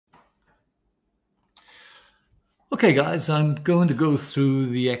Okay, guys, I'm going to go through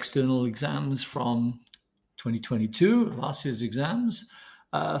the external exams from 2022, last year's exams.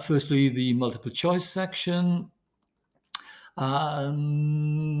 Firstly, the multiple choice section. Best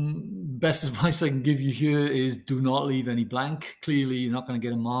advice I can give you here is do not leave any blank. Clearly, you're not going to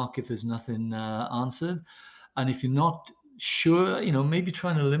get a mark if there's nothing answered. And if you're not sure, maybe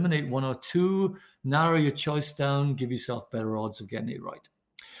try and eliminate one or two, narrow your choice down, give yourself better odds of getting it right.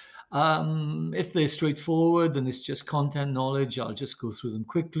 If they're straightforward and it's just content knowledge, I'll just go through them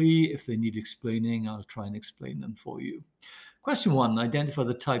quickly. If they need explaining, I'll try and explain them for you. Question 1, identify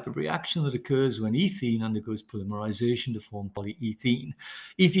the type of reaction that occurs when ethene undergoes polymerization to form polyethene.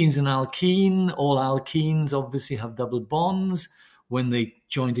 Ethene is an alkene. All alkenes obviously have double bonds. When they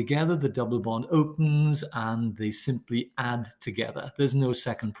join together, the double bond opens and they simply add together. There's no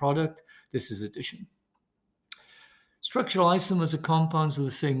second product. This is addition. Structural isomers are compounds with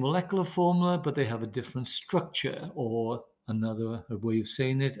the same molecular formula, but they have a different structure, or another way of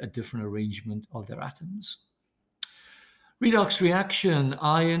saying it, a different arrangement of their atoms. Redox reaction,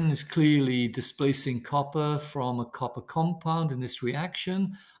 iron is clearly displacing copper from a copper compound in this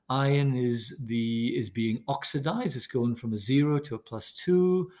reaction. Iron is being oxidized. It's going from a 0 to a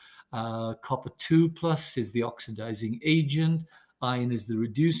 +2. Copper 2+ is the oxidizing agent. Iron is the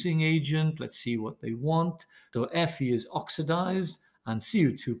reducing agent. Let's see what they want. So Fe is oxidized and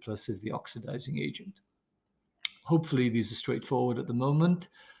Cu2+ is the oxidizing agent. Hopefully these are straightforward at the moment.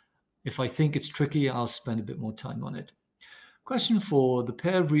 If I think it's tricky, I'll spend a bit more time on it. Question 4, the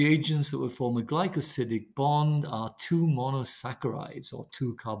pair of reagents that will form a glycosidic bond are two monosaccharides or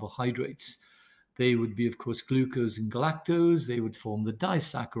two carbohydrates. They would be, of course, glucose and galactose. They would form the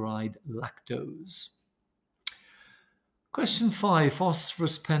disaccharide lactose. Question 5,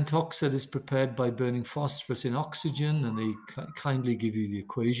 phosphorus pentoxide is prepared by burning phosphorus in oxygen, and they kindly give you the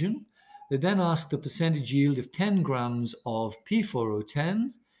equation. They then ask the percentage yield if 10 grams of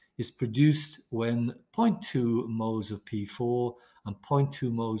P4O10 is produced when 0.2 moles of P4 and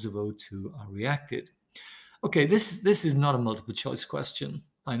 0.2 moles of O2 are reacted. Okay, this is not a multiple choice question.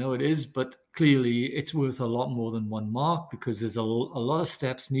 I know it is, but clearly it's worth a lot more than 1 mark because there's a lot of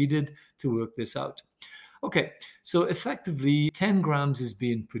steps needed to work this out. Okay, so effectively 10 grams is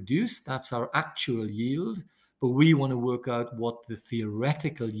being produced. That's our actual yield, but we want to work out what the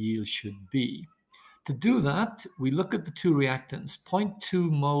theoretical yield should be. To do that, we look at the two reactants,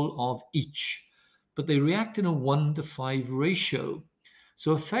 0.2 mole of each, but they react in a 1:5 ratio.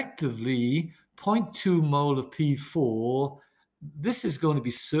 So effectively, 0.2 mole of P4, this is going to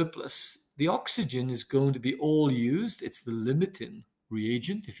be surplus. The oxygen is going to be all used. It's the limiting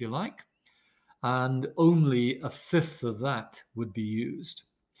reagent, if you like, and only a fifth of that would be used.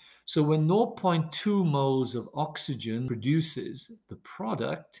 So when 0.2 moles of oxygen produces the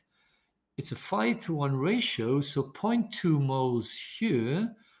product, it's a 5:1 ratio, so 0.2 moles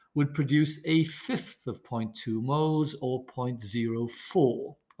here would produce a fifth of 0.2 moles, or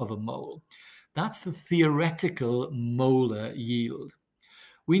 0.04 of a mole. That's the theoretical molar yield.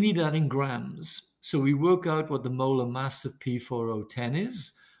 We need that in grams, so we work out what the molar mass of P4O10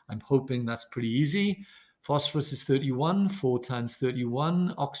 is. I'm hoping that's pretty easy. Phosphorus is 31, 4 times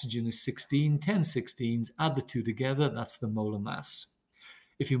 31. Oxygen is 16, 10 16s. Add the two together, that's the molar mass.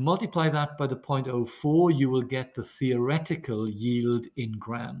 If you multiply that by the 0.04, you will get the theoretical yield in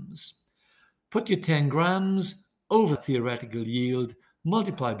grams. Put your 10 grams over theoretical yield,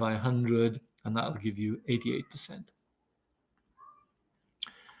 multiply by 100, and that will give you 88%.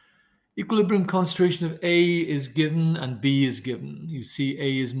 Equilibrium concentration of A is given and B is given. You see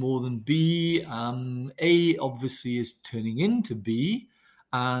A is more than B. A obviously is turning into B,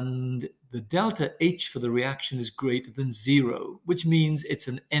 and the delta H for the reaction is greater than 0, which means it's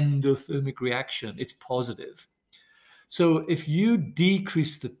an endothermic reaction. It's positive. So if you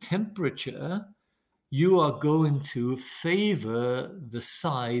decrease the temperature, you are going to favor the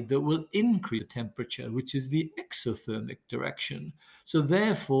side that will increase the temperature, which is the exothermic direction. So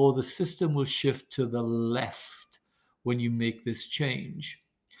therefore, the system will shift to the left when you make this change.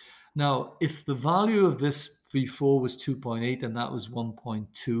 Now, if the value of this V4 was 2.8 and that was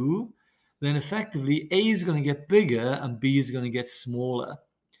 1.2, then effectively A is going to get bigger and B is going to get smaller.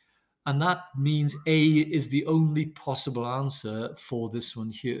 And that means A is the only possible answer for this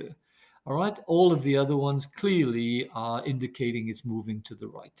one here. All right, all of the other ones clearly are indicating it's moving to the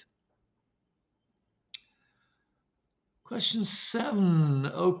right. Question 7.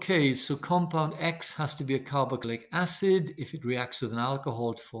 Okay, so compound X has to be a carboxylic acid if it reacts with an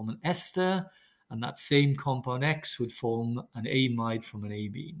alcohol to form an ester, and that same compound X would form an amide from an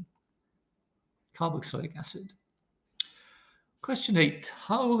amine. Carboxylic acid. Question 8.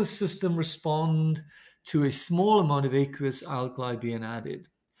 How will the system respond to a small amount of aqueous alkali being added?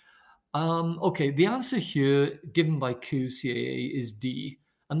 Okay, the answer here given by Qcaa is D.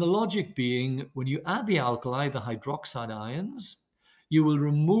 And the logic being, when you add the alkali, the hydroxide ions, you will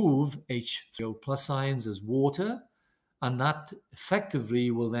remove H3O plus ions as water, and that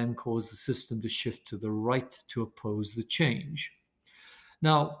effectively will then cause the system to shift to the right to oppose the change.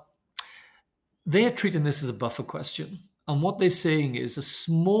 Now, they're treating this as a buffer question. And what they're saying is a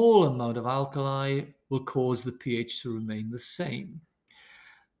small amount of alkali will cause the pH to remain the same.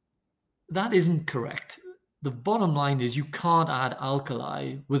 That isn't correct. The bottom line is you can't add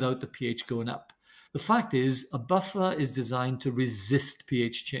alkali without the pH going up. The fact is a buffer is designed to resist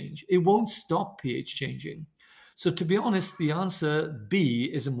pH change. It won't stop pH changing. So to be honest, the answer B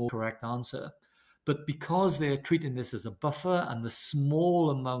is a more correct answer. But because they're treating this as a buffer and the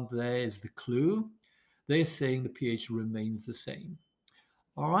small amount there is the clue, they're saying the pH remains the same.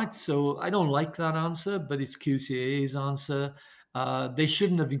 All right, so I don't like that answer, but it's Qcaa's answer. They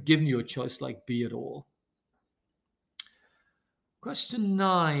shouldn't have given you a choice like B at all. Question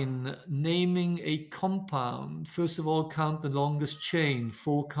 9, naming a compound. First of all, count the longest chain,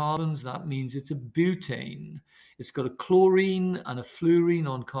 4 carbons. That means it's a butane. It's got a chlorine and a fluorine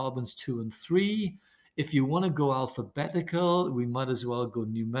on carbons 2 and 3. If you want to go alphabetical, we might as well go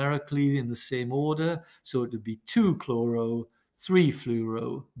numerically in the same order. So it would be 2-chloro,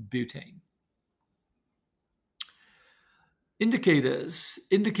 3-fluoro, butane. Indicators.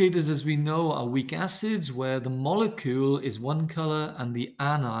 Indicators, as we know, are weak acids where the molecule is one color and the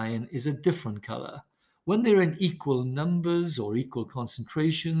anion is a different color. When they're in equal numbers or equal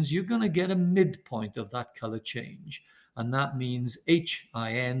concentrations, you're going to get a midpoint of that color change. And that means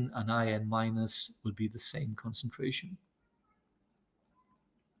HIN and IN minus will be the same concentration.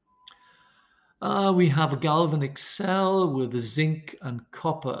 We have a Galvin Excel with the zinc and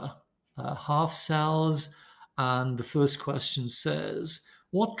copper half cells. And the first question says,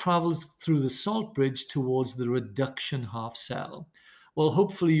 what travels through the salt bridge towards the reduction half cell? Well,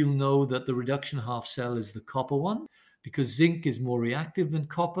 hopefully you'll know that the reduction half cell is the copper one, because zinc is more reactive than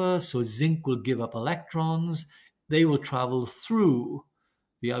copper, so zinc will give up electrons. They will travel through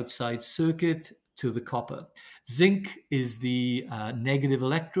the outside circuit to the copper. Zinc is the negative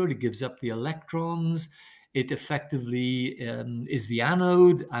electrode. It gives up the electrons. It effectively is the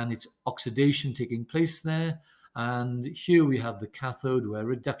anode, and it's oxidation taking place there. And here we have the cathode where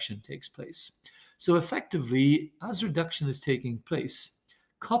reduction takes place. So effectively, as reduction is taking place,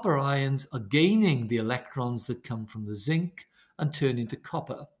 copper ions are gaining the electrons that come from the zinc and turn into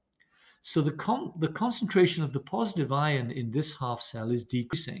copper. So the concentration of the positive ion in this half cell is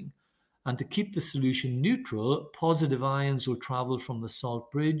decreasing. And to keep the solution neutral, positive ions will travel from the salt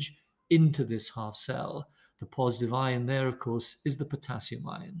bridge into this half cell. The positive ion there, of course, is the potassium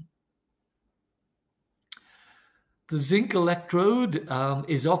ion. The zinc electrode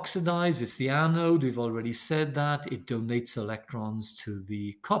is oxidized. It's the anode. We've already said that. It donates electrons to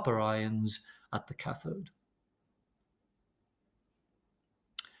the copper ions at the cathode.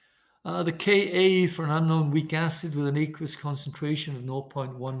 The Ka for an unknown weak acid with an aqueous concentration of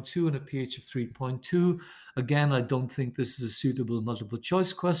 0.12 and a pH of 3.2. Again, I don't think this is a suitable multiple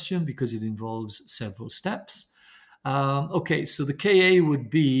choice question because it involves several steps. Okay, so the Ka would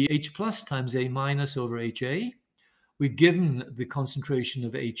be H plus times A minus over HA. We've given the concentration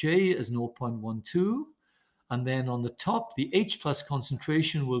of HA as 0.12. And then on the top, the H plus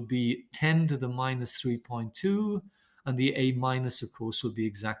concentration will be 10 to the minus 3.2. And the A minus, of course, will be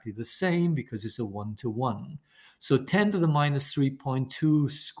exactly the same because it's a 1-to-1. So 10 to the minus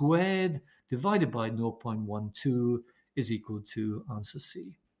 3.2 squared divided by 0.12 is equal to answer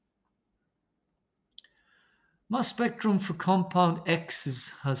C. Mass spectrum for compound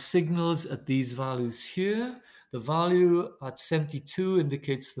X has signals at these values here. The value at 72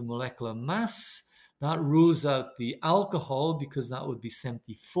 indicates the molecular mass. That rules out the alcohol because that would be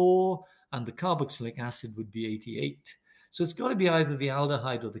 74, and the carboxylic acid would be 88. So it's got to be either the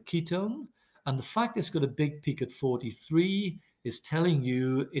aldehyde or the ketone. And the fact it's got a big peak at 43 is telling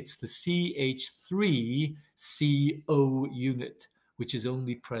you it's the CH3CO unit, which is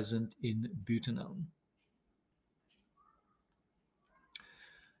only present in butanone.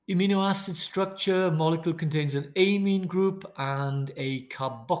 Amino acid structure, molecule contains an amine group and a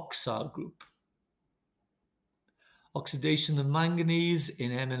carboxyl group. Oxidation of manganese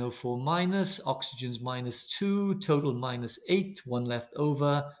in MnO4 minus, oxygen's -2, total -8, 1 left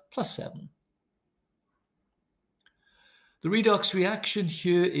over, +7. The redox reaction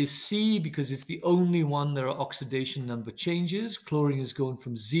here is C because it's the only one there are oxidation number changes. Chlorine is going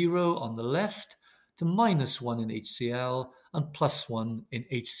from 0 on the left to -1 in HCl and +1 in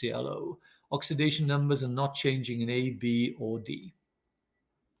HClO. Oxidation numbers are not changing in A, B, or D.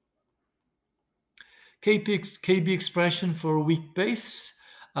 KB expression for a weak base.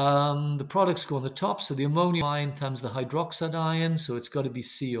 The products go on the top, so the ammonium ion times the hydroxide ion, so it's got to be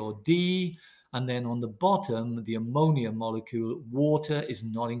C or D. And then on the bottom, the ammonia molecule, water is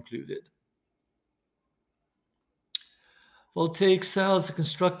not included. Voltaic cells are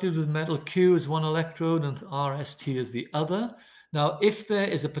constructed with metal Q as one electrode and RST as the other. Now, if there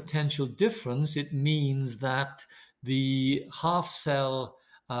is a potential difference, it means that the half cell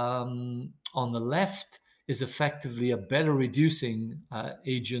on the left is effectively a better reducing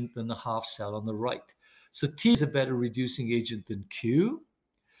agent than the half cell on the right. So T is a better reducing agent than Q.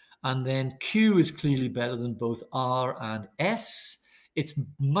 And then Q is clearly better than both R and S. It's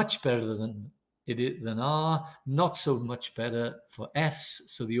much better than R, not so much better for S.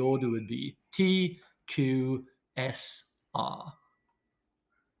 So the order would be T, Q, S, R.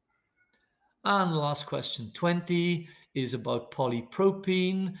 And last question, 20, is about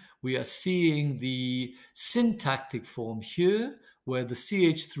polypropene. We are seeing the syntactic form here, where the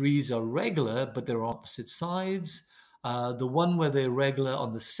CH3s are regular, but they're opposite sides. The one where they're regular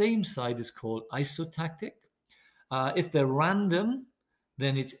on the same side is called isotactic. If they're random,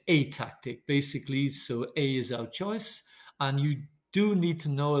 then it's atactic, basically. So A is our choice. And you do need to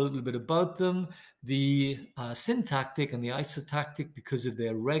know a little bit about them. The syntactic and the isotactic, because of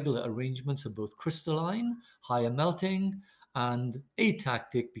their regular arrangements, are both crystalline, higher melting, and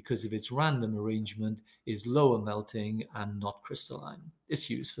atactic, because of its random arrangement, is lower melting and not crystalline. It's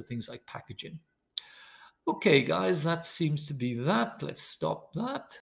used for things like packaging. Okay, guys, that seems to be that. Let's stop that.